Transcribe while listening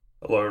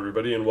Hello,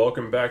 everybody, and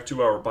welcome back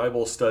to our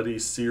Bible study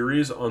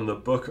series on the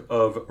book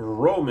of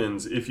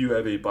Romans. If you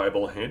have a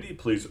Bible handy,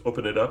 please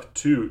open it up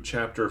to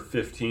chapter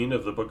 15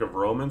 of the book of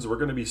Romans. We're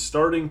going to be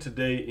starting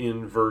today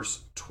in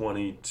verse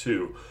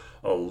 22.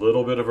 A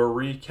little bit of a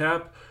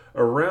recap.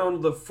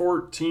 Around the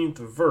 14th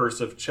verse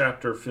of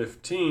chapter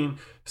 15,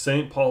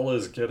 St. Paul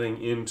is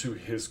getting into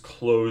his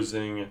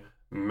closing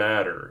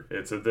matter.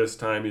 It's at this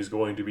time he's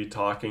going to be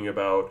talking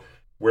about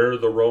where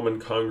the Roman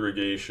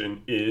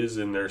congregation is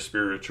in their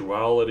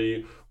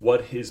spirituality,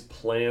 what his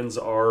plans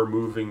are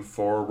moving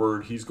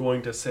forward. He's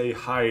going to say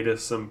hi to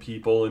some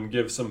people and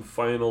give some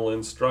final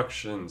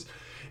instructions.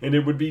 And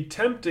it would be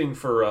tempting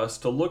for us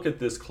to look at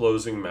this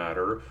closing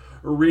matter,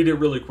 read it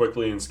really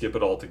quickly and skip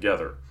it all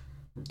together.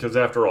 Because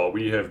after all,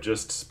 we have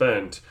just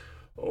spent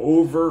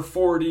over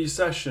 40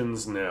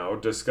 sessions now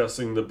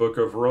discussing the book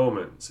of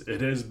Romans.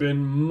 It has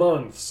been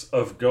months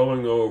of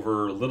going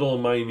over little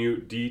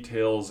minute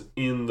details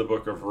in the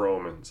book of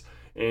Romans.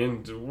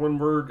 And when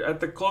we're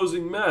at the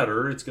closing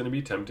matter, it's going to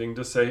be tempting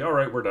to say, all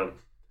right, we're done.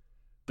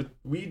 But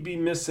we'd be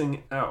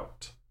missing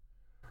out.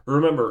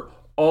 Remember,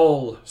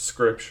 all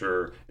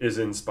scripture is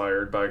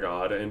inspired by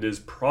God and is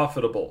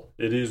profitable.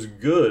 It is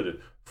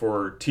good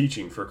for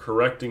teaching, for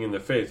correcting in the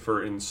faith,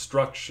 for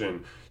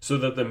instruction, so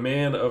that the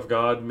man of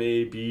God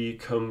may be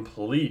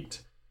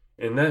complete.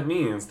 And that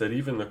means that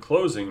even the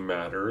closing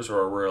matters,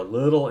 or we're a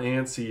little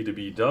antsy to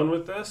be done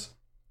with this,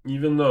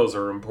 even those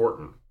are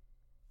important.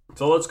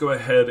 So let's go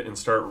ahead and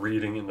start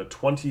reading in the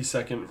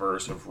 22nd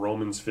verse of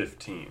Romans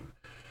 15.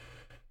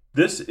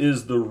 This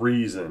is the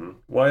reason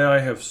why I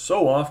have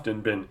so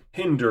often been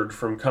hindered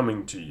from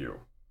coming to you.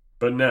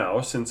 But now,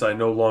 since I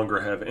no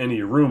longer have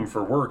any room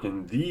for work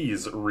in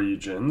these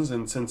regions,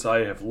 and since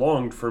I have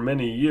longed for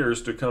many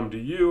years to come to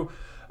you,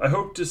 I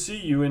hope to see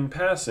you in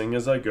passing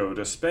as I go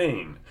to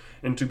Spain,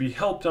 and to be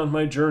helped on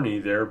my journey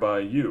there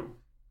by you,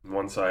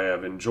 once I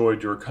have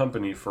enjoyed your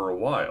company for a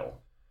while.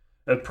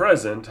 At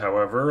present,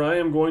 however, I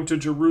am going to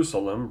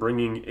Jerusalem,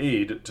 bringing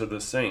aid to the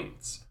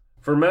saints.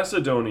 For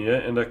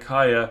Macedonia and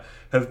Achaia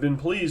have been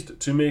pleased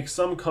to make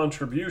some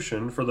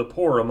contribution for the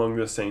poor among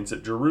the saints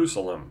at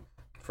Jerusalem.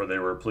 For they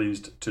were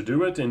pleased to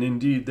do it, and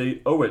indeed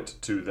they owe it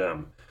to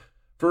them.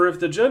 For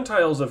if the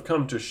Gentiles have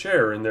come to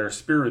share in their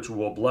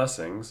spiritual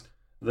blessings,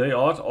 they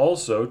ought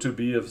also to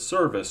be of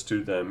service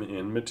to them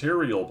in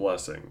material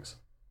blessings.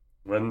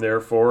 When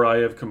therefore I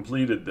have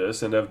completed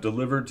this, and have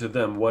delivered to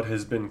them what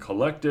has been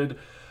collected,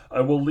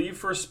 I will leave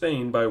for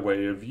Spain by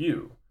way of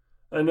you.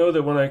 I know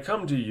that when I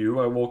come to you,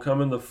 I will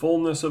come in the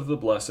fullness of the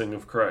blessing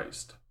of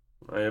Christ.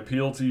 I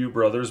appeal to you,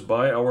 brothers,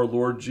 by our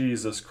Lord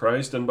Jesus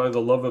Christ and by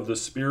the love of the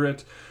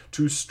Spirit,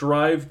 to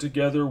strive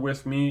together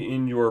with me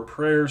in your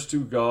prayers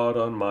to God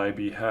on my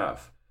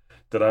behalf,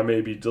 that I may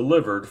be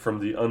delivered from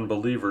the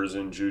unbelievers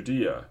in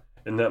Judea,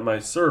 and that my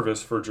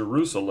service for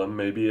Jerusalem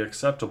may be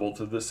acceptable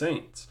to the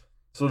saints,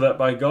 so that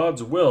by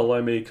God's will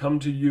I may come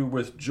to you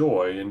with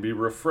joy and be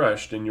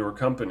refreshed in your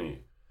company.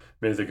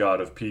 May the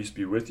God of peace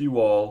be with you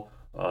all.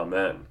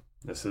 Amen.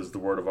 This is the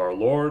word of our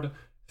Lord.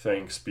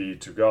 Thanks be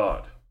to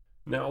God.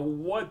 Now,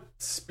 what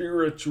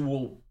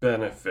spiritual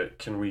benefit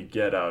can we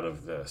get out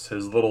of this?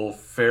 His little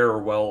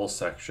farewell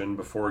section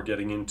before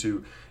getting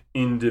into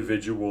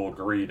individual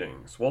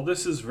greetings. Well,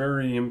 this is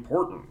very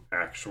important,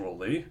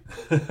 actually.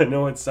 I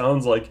know it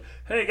sounds like,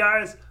 hey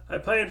guys, I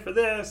planned for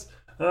this.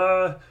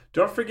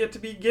 Don't forget to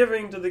be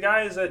giving to the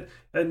guys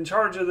in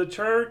charge of the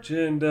church.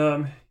 And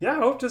I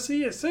hope to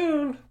see you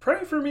soon.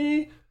 Pray for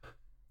me.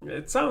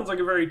 It sounds like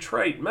a very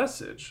trite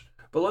message.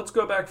 But let's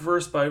go back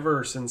verse by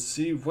verse and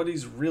see what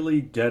he's really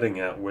getting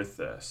at with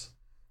this.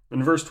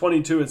 In verse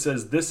 22 it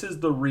says, "This is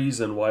the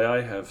reason why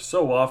I have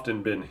so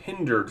often been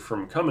hindered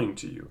from coming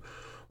to you."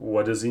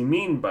 What does he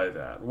mean by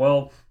that?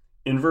 Well,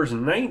 in verse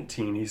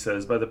 19 he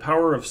says, "By the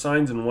power of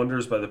signs and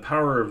wonders, by the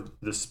power of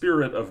the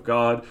Spirit of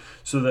God,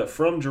 so that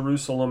from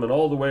Jerusalem and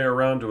all the way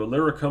around to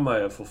Illyricum I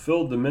have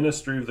fulfilled the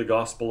ministry of the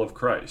gospel of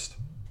Christ."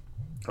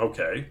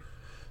 Okay,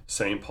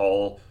 St.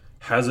 Paul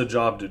has a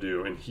job to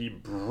do, and he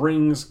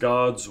brings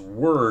God's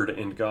word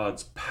and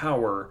God's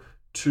power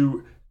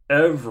to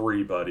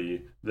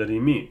everybody that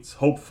he meets,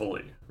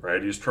 hopefully,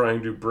 right? He's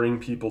trying to bring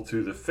people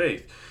to the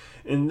faith.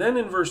 And then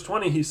in verse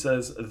 20 he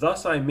says,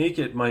 "Thus I make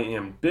it my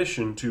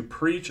ambition to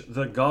preach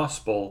the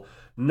gospel,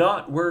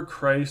 not where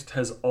Christ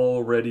has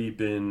already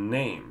been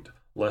named,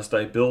 lest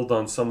I build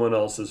on someone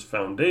else's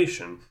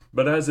foundation.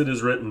 But as it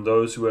is written,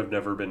 those who have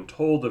never been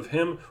told of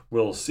him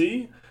will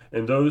see,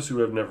 and those who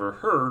have never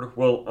heard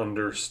will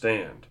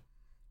understand.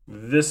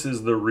 This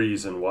is the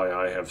reason why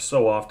I have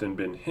so often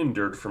been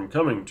hindered from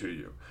coming to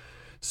you."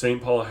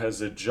 St. Paul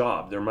has a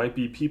job. There might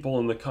be people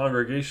in the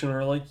congregation who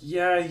are like,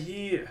 yeah,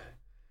 he's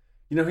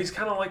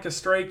kind of like a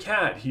stray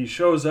cat. He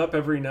shows up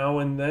every now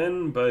and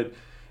then, but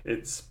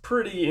it's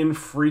pretty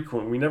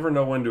infrequent. We never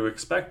know when to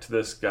expect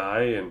this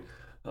guy, and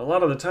a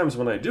lot of the times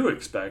when I do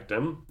expect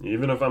him,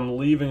 even if I'm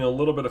leaving a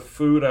little bit of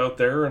food out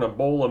there and a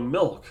bowl of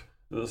milk,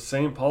 the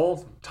St.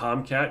 Paul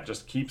Tomcat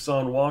just keeps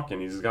on walking.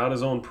 He's got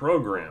his own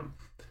program.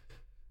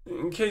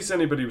 In case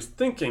anybody was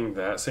thinking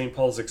that, St.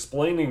 Paul's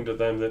explaining to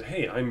them that,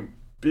 hey, I'm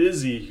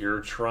busy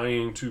here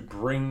trying to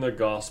bring the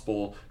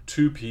gospel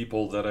to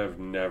people that have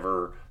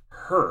never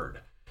heard.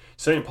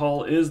 St.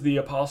 Paul is the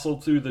apostle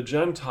to the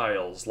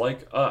Gentiles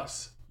like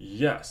us.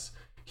 Yes,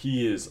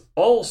 he is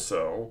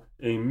also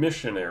a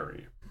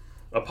missionary.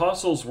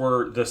 Apostles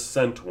were the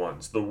sent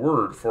ones. The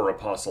word for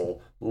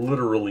apostle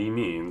literally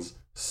means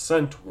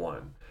sent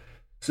one.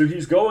 So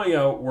he's going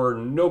out where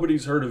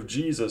nobody's heard of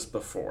Jesus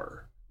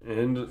before.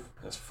 And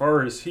as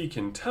far as he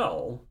can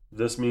tell,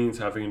 this means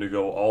having to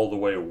go all the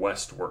way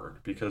westward,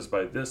 because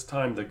by this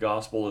time the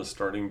gospel is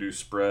starting to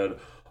spread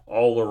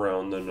all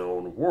around the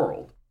known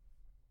world.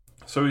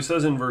 So he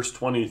says in verse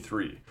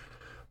 23,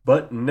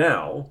 "But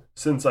now,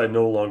 since I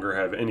no longer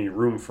have any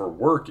room for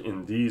work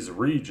in these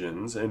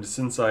regions, and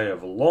since I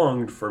have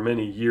longed for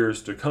many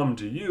years to come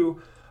to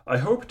you, I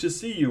hope to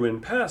see you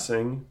in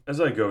passing as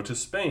I go to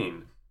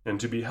Spain, and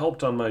to be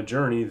helped on my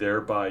journey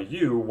there by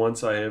you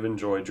once I have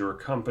enjoyed your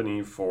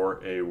company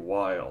for a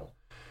while.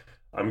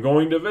 I'm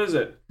going to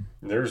visit.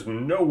 There's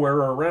nowhere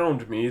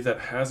around me that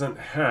hasn't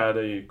had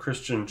a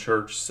Christian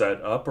church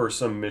set up or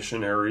some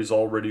missionaries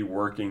already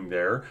working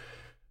there.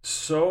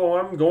 So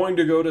I'm going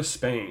to go to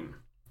Spain,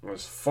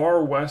 as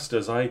far west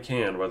as I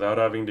can without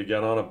having to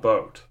get on a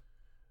boat.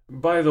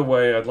 By the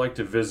way, I'd like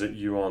to visit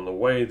you on the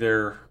way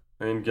there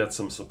and get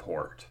some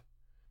support."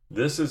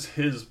 This is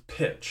his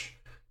pitch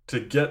to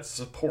get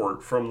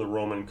support from the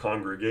Roman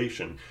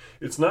congregation.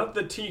 It's not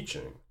the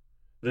teaching.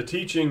 The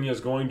teaching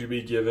is going to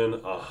be given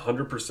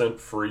 100%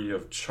 free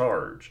of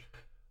charge.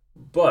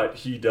 But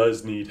he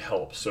does need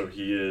help, so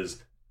he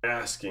is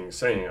asking,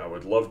 saying, "I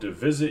would love to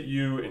visit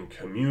you and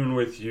commune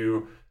with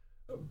you.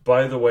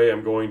 By the way,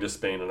 I'm going to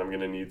Spain and I'm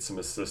going to need some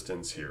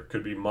assistance here."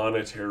 Could be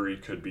monetary,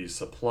 could be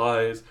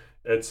supplies,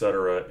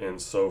 etc.,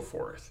 and so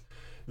forth.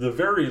 The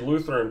very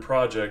Lutheran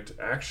project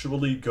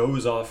actually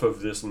goes off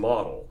of this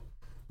model.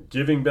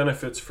 Giving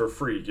benefits for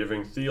free,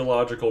 giving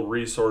theological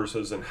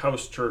resources and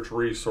house church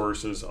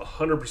resources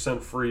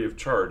 100% free of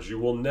charge. You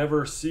will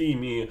never see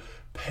me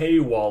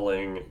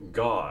paywalling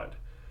God.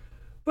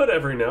 But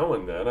every now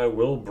and then I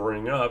will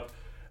bring up,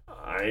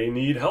 I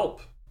need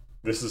help.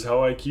 This is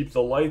how I keep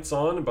the lights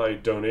on, by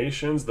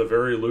donations. The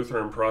Very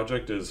Lutheran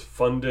Project is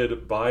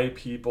funded by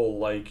people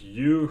like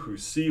you who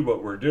see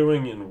what we're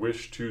doing and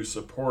wish to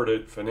support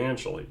it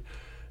financially.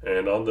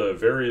 And on the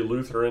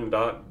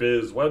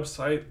verylutheran.biz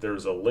website,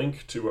 there's a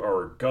link to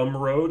our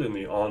Gumroad in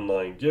the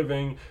online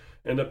giving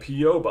and a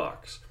P.O.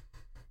 box.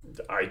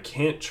 I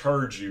can't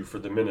charge you for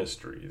the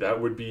ministry.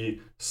 That would be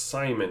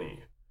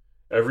simony.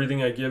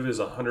 Everything I give is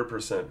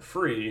 100%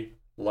 free,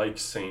 like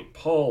St.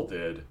 Paul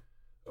did.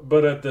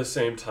 But at the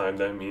same time,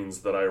 that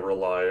means that I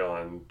rely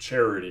on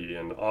charity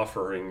and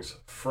offerings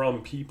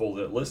from people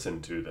that listen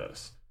to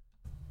this.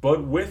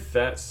 But with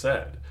that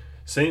said,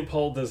 St.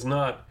 Paul does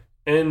not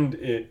end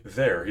it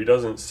there. He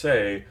doesn't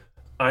say,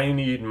 "I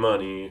need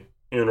money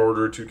in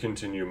order to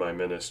continue my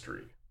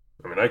ministry."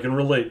 I mean, I can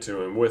relate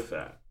to him with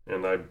that,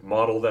 and I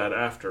model that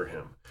after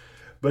him.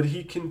 But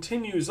he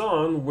continues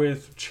on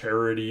with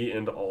charity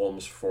and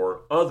alms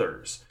for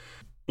others.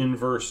 In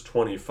verse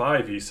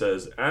 25, he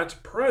says, "At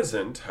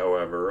present,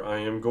 however, I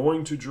am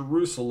going to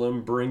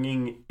Jerusalem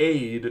bringing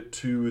aid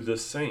to the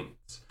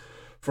saints.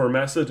 For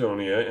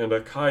Macedonia and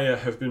Achaia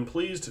have been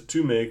pleased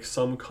to make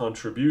some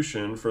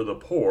contribution for the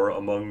poor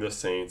among the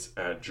saints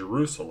at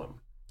Jerusalem.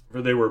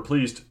 For they were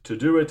pleased to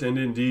do it, and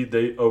indeed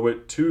they owe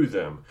it to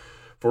them.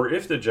 For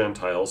if the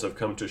Gentiles have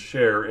come to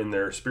share in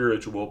their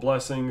spiritual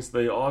blessings,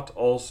 they ought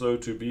also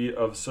to be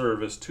of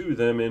service to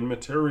them in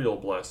material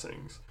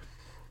blessings."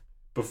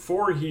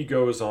 Before he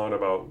goes on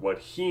about what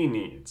he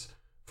needs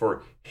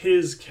for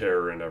his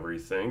care and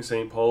everything,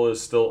 St. Paul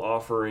is still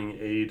offering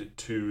aid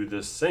to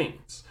the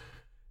saints.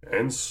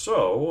 And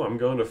so I'm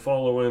going to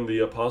follow in the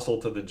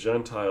apostle to the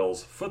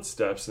Gentiles'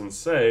 footsteps and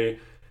say,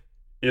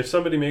 if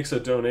somebody makes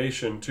a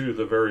donation to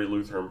the Very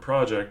Lutheran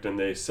Project and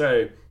they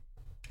say,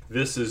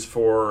 "This is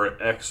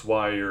for X,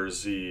 Y, or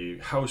Z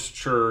house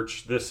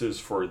church, this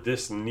is for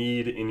this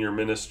need in your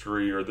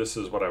ministry, or this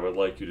is what I would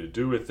like you to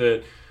do with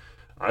it,"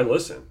 I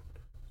listen.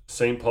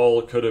 St.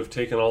 Paul could have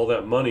taken all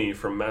that money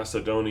from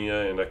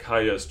Macedonia and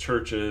Achaia's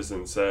churches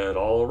and said,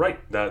 "All right,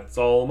 that's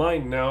all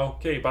mine now.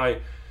 Okay,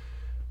 bye."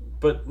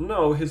 But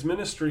no, his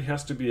ministry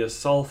has to be a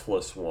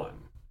selfless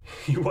one.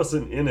 He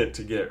wasn't in it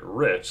to get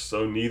rich,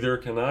 so neither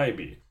can I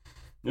be.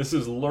 This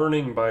is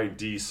learning by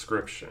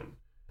description.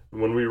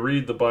 When we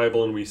read the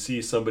Bible and we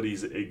see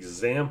somebody's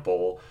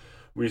example,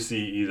 we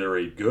see either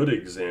a good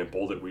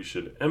example that we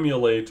should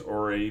emulate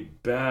or a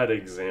bad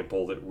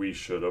example that we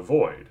should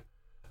avoid.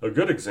 A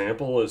good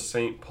example is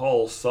St.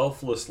 Paul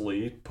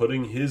selflessly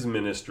putting his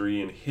ministry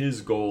and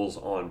his goals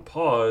on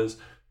pause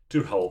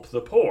to help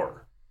the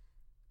poor.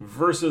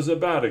 Versus a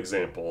bad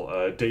example,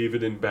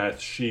 David and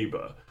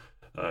Bathsheba,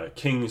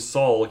 King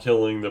Saul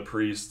killing the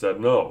priest at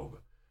Nob,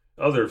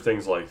 other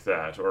things like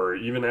that, or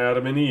even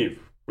Adam and Eve.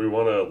 We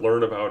want to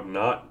learn about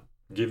not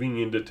giving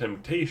into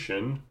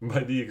temptation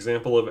by the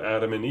example of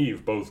Adam and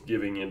Eve both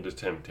giving into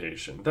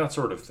temptation, that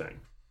sort of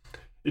thing.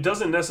 It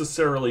doesn't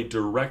necessarily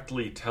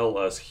directly tell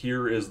us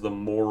here is the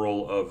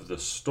moral of the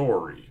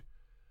story,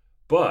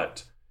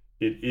 but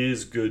it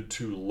is good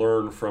to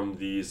learn from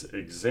these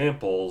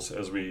examples,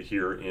 as we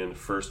hear in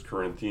 1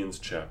 Corinthians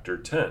chapter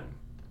 10.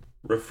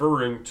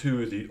 Referring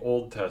to the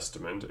Old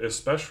Testament,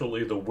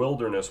 especially the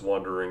wilderness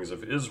wanderings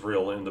of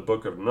Israel in the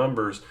book of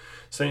Numbers,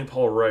 St.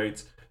 Paul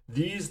writes,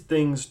 "These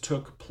things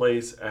took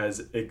place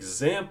as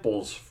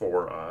examples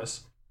for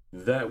us,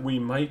 that we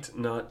might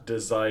not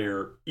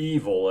desire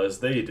evil as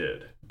they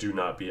did. Do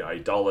not be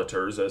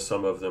idolaters, as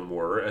some of them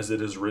were. As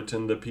it is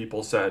written, the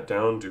people sat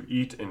down to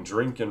eat and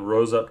drink and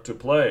rose up to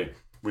play.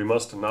 We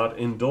must not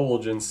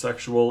indulge in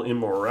sexual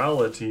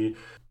immorality,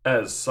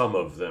 as some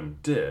of them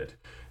did.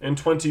 And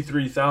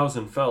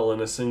 23,000 fell in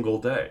a single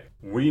day.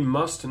 We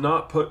must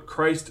not put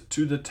Christ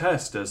to the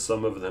test, as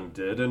some of them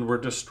did, and were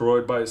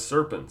destroyed by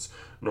serpents,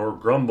 nor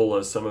grumble,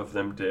 as some of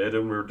them did,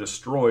 and were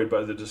destroyed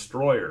by the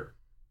destroyer."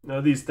 Now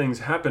these things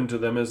happened to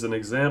them as an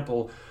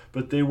example,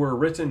 but they were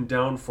written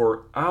down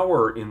for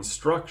our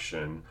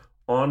instruction,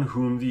 on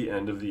whom the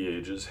end of the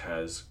ages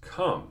has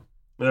come.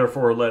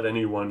 Therefore let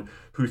anyone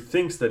who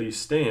thinks that he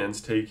stands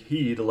take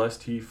heed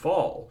lest he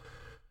fall.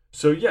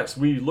 So yes,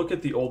 we look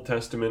at the Old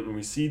Testament and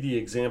we see the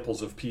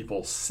examples of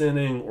people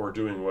sinning or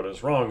doing what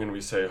is wrong, and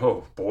we say,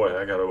 oh boy,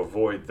 I got to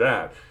avoid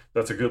that.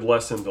 That's a good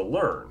lesson to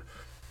learn.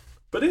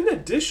 But in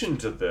addition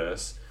to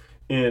this,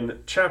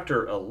 in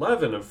chapter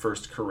 11 of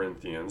 1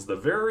 Corinthians, the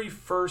very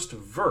first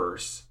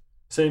verse,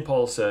 St.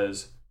 Paul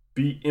says,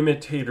 "Be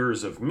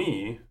imitators of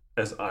me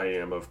as I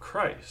am of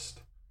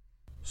Christ."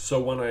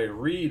 So when I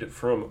read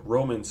from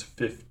Romans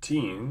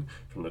 15,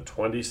 from the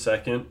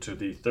 22nd to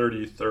the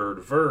 33rd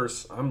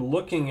verse, I'm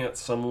looking at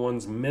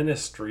someone's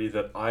ministry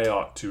that I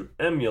ought to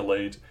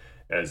emulate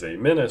as a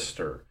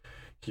minister.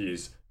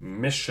 He's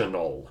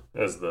missional,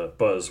 as the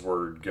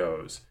buzzword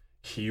goes.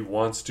 He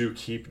wants to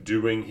keep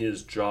doing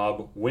his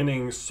job,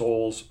 winning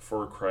souls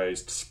for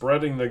Christ,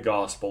 spreading the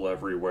gospel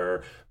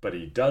everywhere, but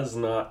he does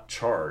not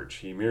charge.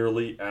 He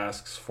merely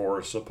asks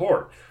for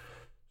support.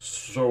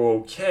 So,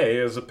 okay,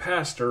 as a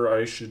pastor,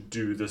 I should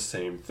do the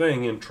same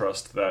thing and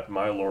trust that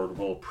my Lord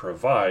will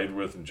provide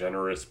with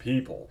generous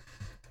people.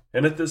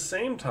 And at the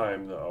same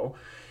time, though,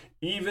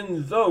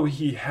 even though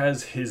he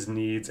has his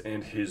needs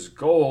and his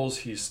goals,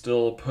 he's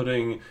still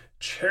putting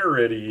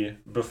charity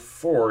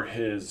before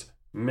his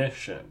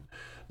mission.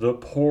 The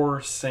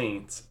poor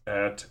saints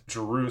at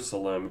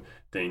Jerusalem,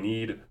 they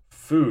need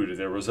food.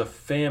 There was a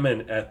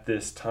famine at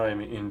this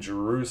time in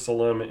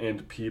Jerusalem,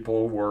 and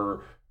people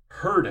were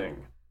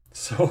hurting.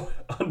 So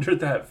under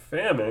that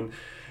famine,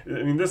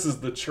 I mean, this is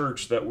the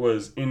church that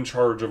was in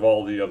charge of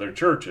all the other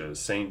churches.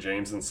 St.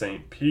 James and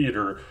St.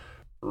 Peter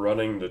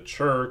running the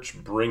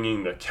church,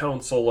 bringing the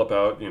council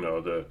about,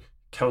 the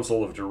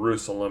Council of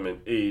Jerusalem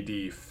in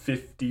AD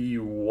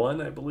 51,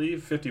 I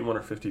believe, 51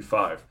 or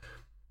 55.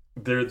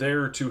 They're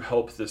there to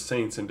help the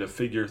saints and to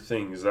figure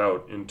things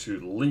out and to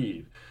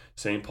lead.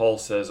 St. Paul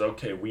says,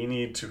 okay, we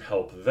need to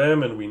help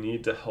them and we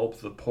need to help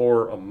the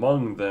poor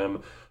among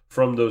them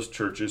from those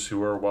churches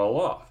who are well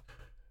off.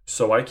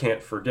 So I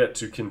can't forget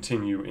to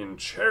continue in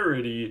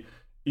charity,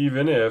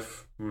 even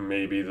if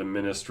maybe the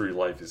ministry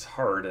life is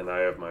hard and I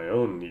have my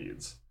own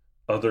needs.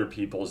 Other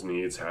people's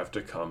needs have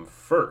to come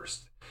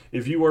first.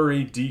 If you are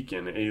a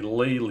deacon, a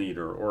lay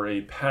leader, or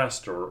a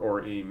pastor,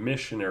 or a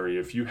missionary,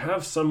 if you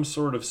have some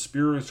sort of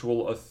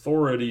spiritual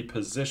authority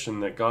position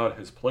that God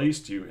has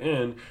placed you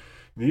in,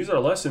 these are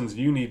lessons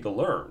you need to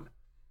learn.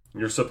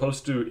 You're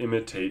supposed to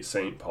imitate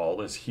St.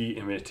 Paul as he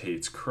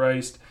imitates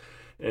Christ,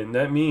 and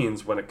that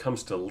means when it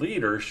comes to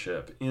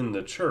leadership in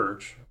the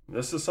church,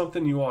 this is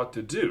something you ought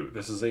to do.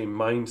 This is a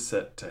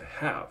mindset to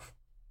have.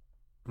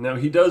 Now,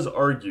 he does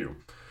argue,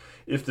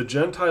 if the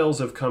Gentiles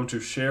have come to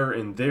share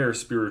in their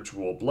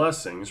spiritual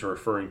blessings,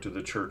 referring to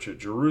the church at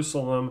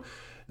Jerusalem,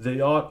 they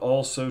ought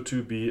also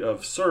to be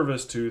of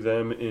service to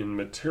them in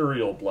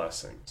material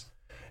blessings.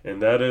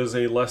 And that is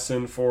a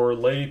lesson for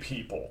lay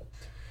people.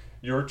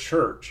 Your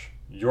church,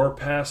 your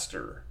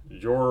pastor,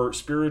 your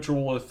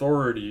spiritual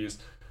authorities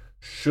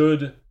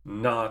should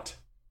not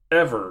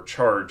ever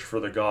charge for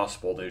the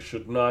gospel. They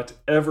should not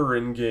ever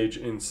engage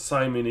in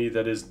simony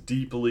that is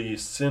deeply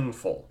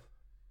sinful.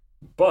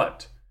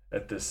 But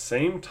at the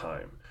same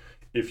time,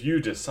 if you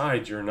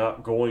decide you're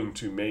not going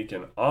to make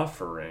an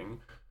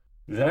offering,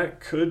 that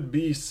could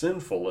be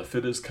sinful if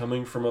it is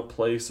coming from a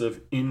place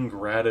of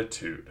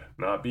ingratitude,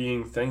 not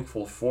being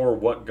thankful for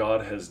what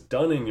God has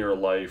done in your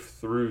life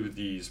through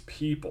these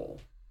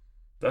people.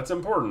 That's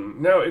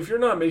important. Now, if you're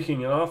not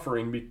making an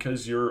offering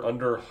because you're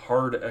under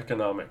hard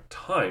economic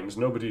times,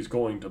 nobody's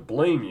going to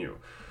blame you.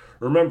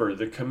 Remember,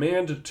 the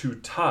command to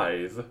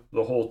tithe,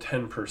 the whole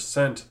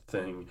 10%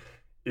 thing,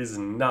 is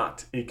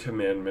not a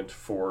commandment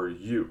for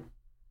you.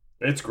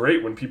 It's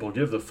great when people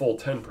give the full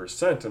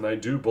 10%, and I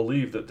do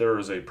believe that there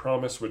is a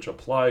promise which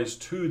applies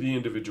to the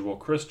individual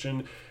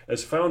Christian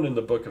as found in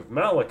the book of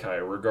Malachi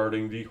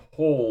regarding the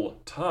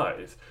whole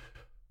tithe.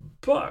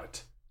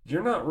 But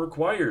you're not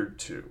required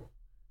to.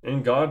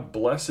 And God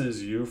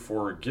blesses you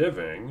for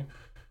giving,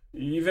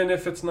 even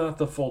if it's not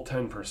the full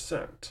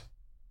 10%.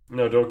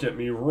 Now, don't get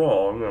me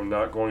wrong, I'm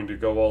not going to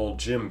go all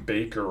Jim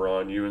Baker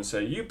on you and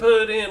say, you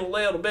put in a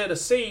little bit of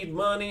seed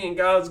money and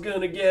God's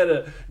going to get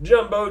a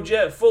jumbo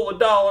jet full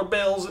of dollar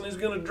bills and he's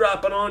going to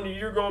drop it on you,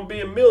 you're going to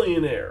be a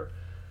millionaire.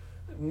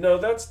 No,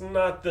 that's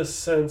not the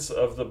sense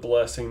of the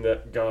blessing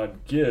that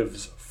God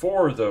gives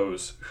for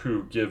those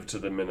who give to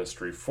the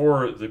ministry,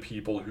 for the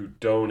people who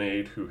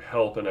donate, who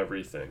help and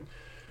everything.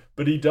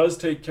 But he does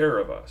take care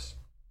of us.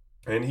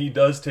 And he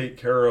does take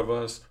care of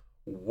us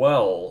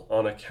well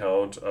on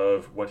account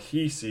of what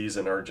he sees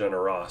in our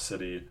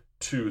generosity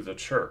to the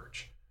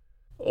church.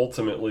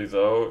 Ultimately,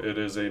 though, it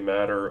is a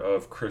matter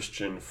of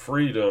Christian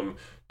freedom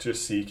to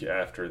seek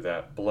after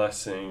that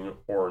blessing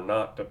or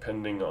not,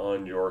 depending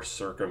on your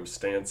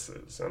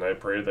circumstances. And I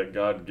pray that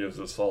God gives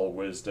us all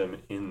wisdom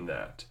in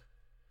that.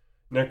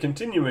 Now,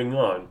 continuing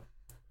on,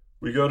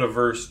 we go to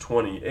verse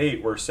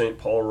 28, where St.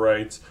 Paul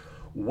writes,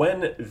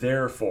 "When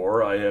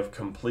therefore I have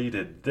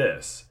completed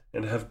this,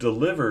 and have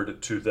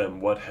delivered to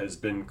them what has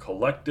been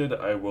collected,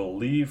 I will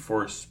leave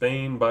for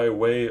Spain by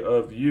way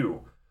of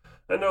you.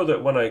 I know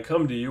that when I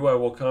come to you, I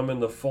will come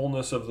in the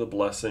fullness of the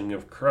blessing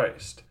of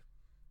Christ."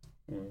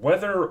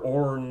 Whether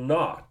or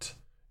not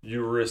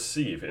you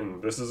receive,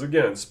 and this is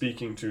again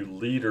speaking to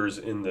leaders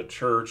in the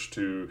church,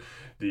 to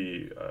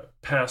the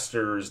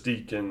pastors,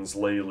 deacons,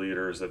 lay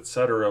leaders,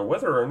 etc.,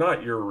 whether or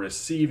not you're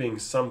receiving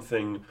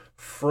something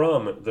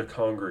from the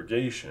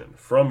congregation,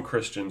 from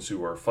Christians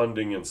who are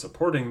funding and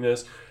supporting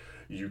this,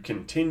 you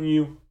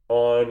continue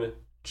on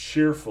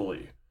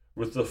cheerfully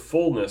with the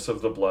fullness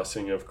of the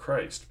blessing of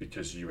Christ,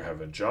 because you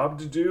have a job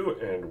to do,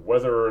 and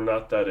whether or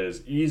not that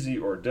is easy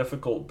or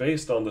difficult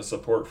based on the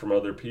support from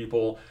other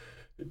people,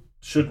 it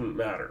shouldn't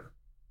matter.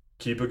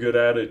 Keep a good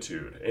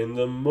attitude. And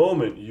the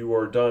moment you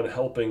are done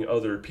helping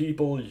other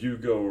people, you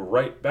go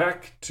right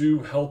back to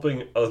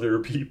helping other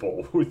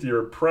people with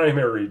your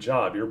primary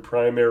job, your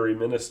primary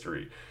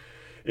ministry.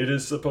 It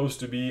is supposed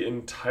to be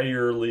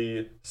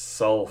entirely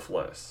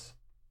selfless.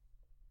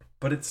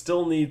 But it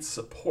still needs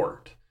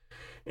support,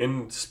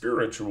 and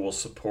spiritual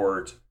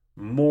support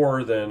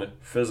more than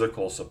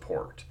physical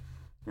support.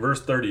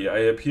 Verse 30, "I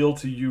appeal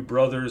to you,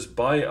 brothers,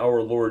 by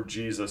our Lord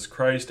Jesus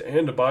Christ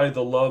and by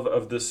the love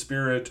of the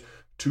Spirit,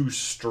 to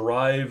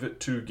strive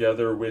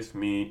together with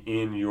me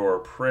in your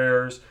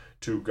prayers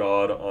to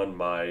God on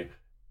my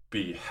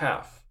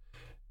behalf."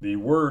 The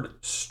word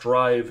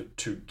strive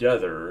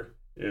together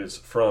is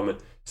from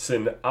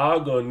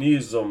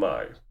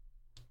synagonizomai,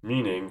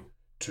 meaning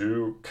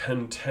to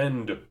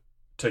contend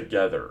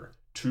together,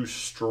 to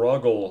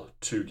struggle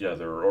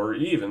together, or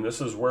even, this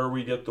is where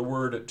we get the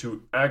word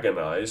to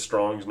agonize,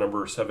 Strong's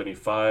number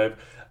 75,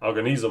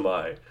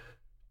 agonizomai,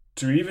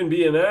 to even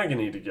be in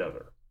agony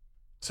together.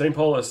 St.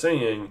 Paul is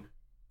saying,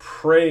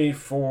 pray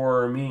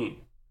for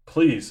me.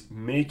 Please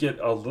make it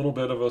a little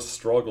bit of a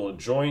struggle.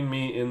 Join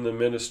me in the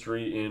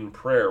ministry in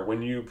prayer.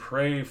 When you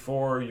pray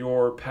for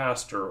your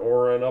pastor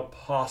or an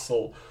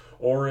apostle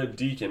or a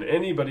deacon,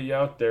 anybody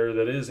out there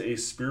that is a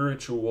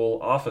spiritual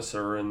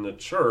officer in the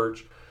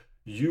church,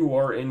 you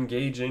are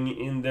engaging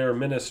in their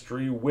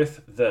ministry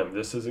with them.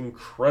 This is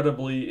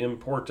incredibly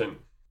important.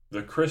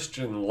 The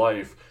Christian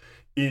life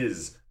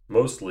is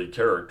mostly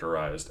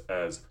characterized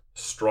as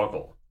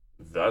struggle.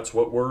 That's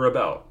what we're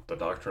about. The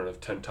doctrine of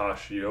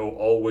tentatio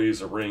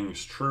always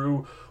rings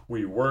true.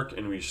 We work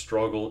and we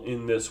struggle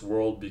in this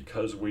world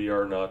because we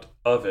are not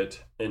of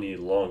it any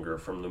longer.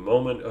 From the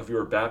moment of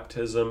your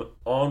baptism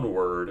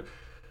onward,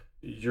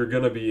 you're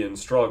going to be in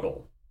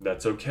struggle.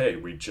 That's okay.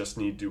 We just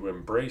need to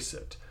embrace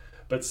it.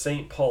 But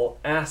St. Paul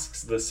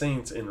asks the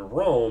saints in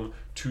Rome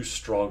to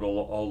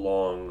struggle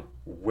along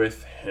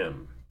with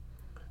him,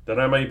 that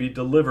I may be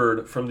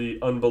delivered from the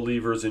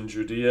unbelievers in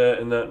Judea,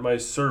 and that my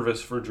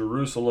service for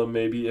Jerusalem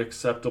may be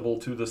acceptable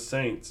to the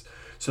saints,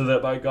 so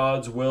that by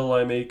God's will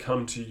I may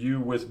come to you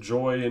with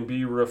joy and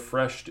be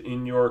refreshed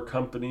in your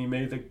company.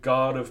 May the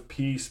God of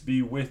peace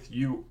be with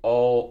you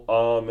all.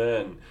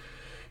 Amen.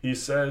 He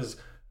says,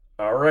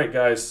 all right,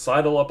 guys,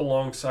 sidle up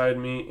alongside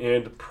me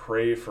and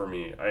pray for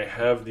me. I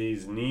have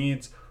these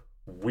needs.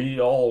 We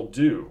all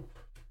do.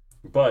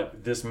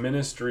 But this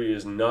ministry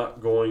is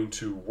not going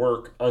to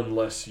work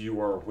unless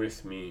you are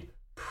with me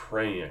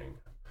praying.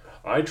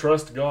 I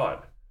trust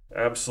God,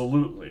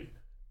 absolutely.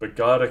 But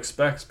God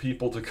expects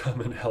people to come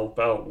and help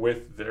out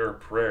with their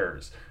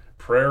prayers.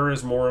 Prayer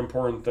is more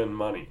important than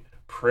money.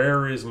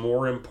 Prayer is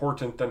more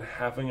important than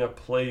having a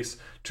place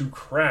to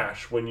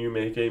crash when you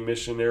make a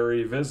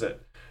missionary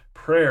visit.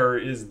 Prayer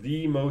is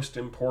the most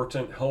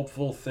important,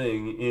 helpful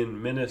thing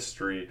in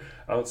ministry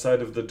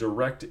outside of the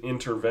direct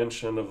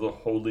intervention of the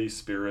Holy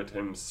Spirit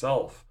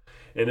himself.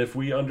 And if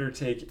we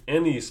undertake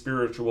any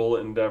spiritual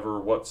endeavor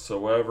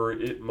whatsoever,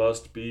 it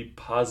must be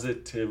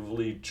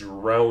positively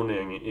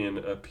drowning in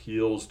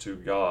appeals to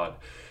God,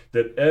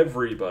 that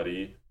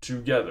everybody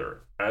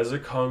together, as a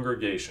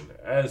congregation,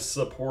 as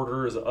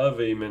supporters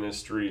of a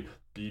ministry,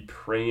 be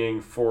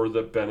praying for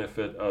the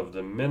benefit of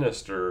the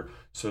minister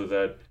so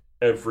that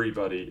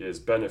everybody is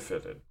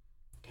benefited.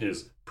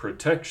 His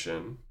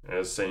protection,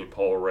 as St.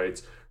 Paul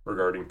writes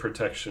regarding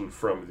protection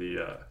from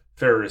the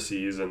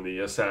Pharisees and the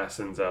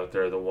assassins out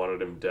there that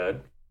wanted him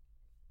dead,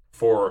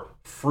 for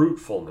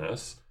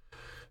fruitfulness,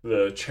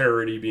 the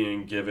charity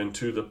being given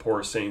to the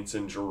poor saints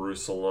in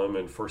Jerusalem,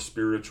 and for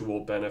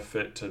spiritual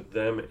benefit to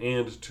them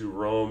and to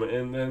Rome,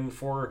 and then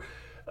for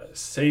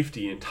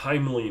safety and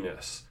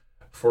timeliness,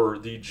 for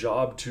the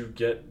job to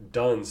get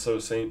done so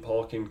St.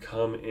 Paul can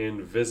come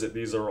and visit.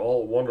 These are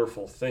all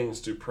wonderful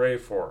things to pray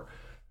for.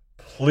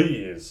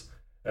 Please,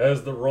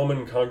 as the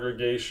Roman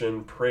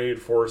congregation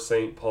prayed for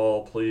St.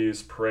 Paul,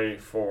 please pray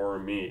for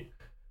me.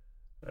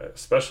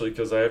 Especially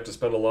because I have to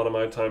spend a lot of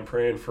my time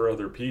praying for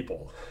other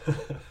people.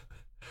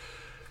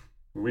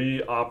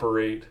 We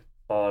operate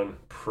on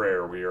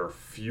prayer. We are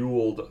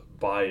fueled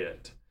by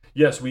it.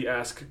 Yes, we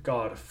ask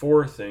God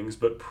for things,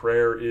 but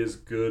prayer is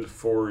good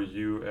for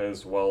you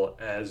as well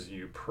as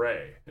you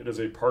pray. It is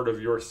a part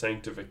of your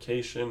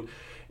sanctification,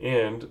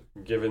 and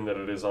given that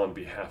it is on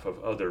behalf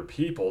of other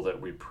people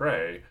that we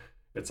pray,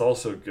 it's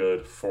also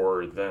good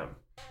for them.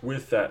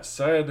 With that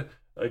said,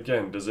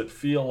 again, does it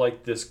feel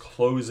like this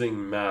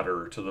closing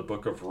matter to the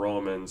book of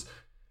Romans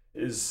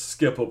is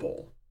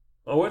skippable?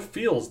 Oh, it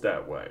feels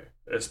that way,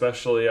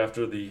 especially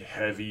after the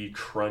heavy,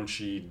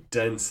 crunchy,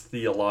 dense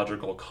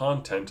theological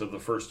content of the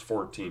first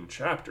 14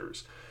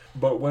 chapters.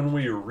 But when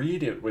we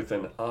read it with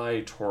an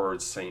eye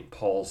towards St.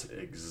 Paul's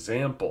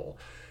example,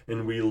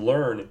 and we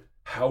learn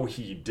how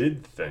he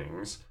did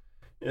things,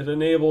 it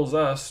enables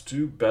us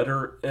to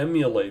better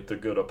emulate the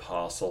good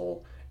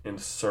apostle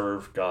and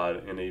serve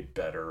God in a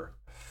better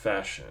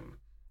fashion.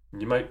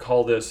 You might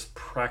call this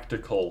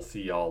practical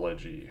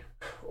theology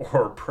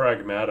or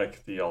pragmatic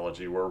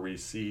theology, where we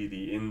see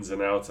the ins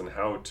and outs and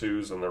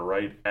how-tos and the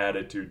right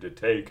attitude to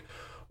take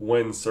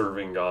when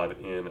serving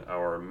God in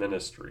our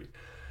ministry.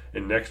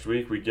 And next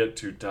week we get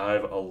to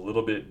dive a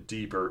little bit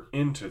deeper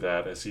into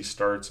that as he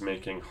starts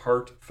making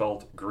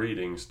heartfelt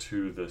greetings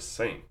to the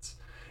saints.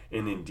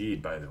 And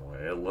indeed, by the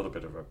way, a little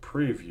bit of a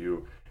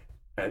preview,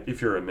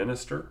 if you're a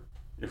minister,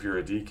 if you're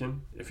a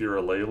deacon, if you're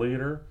a lay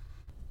leader,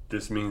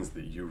 this means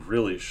that you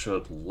really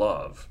should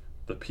love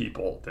the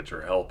people that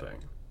you're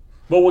helping.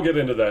 But we'll get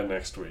into that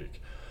next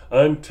week.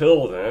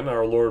 Until then,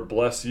 our Lord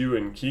bless you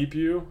and keep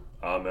you.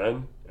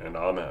 Amen and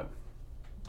amen.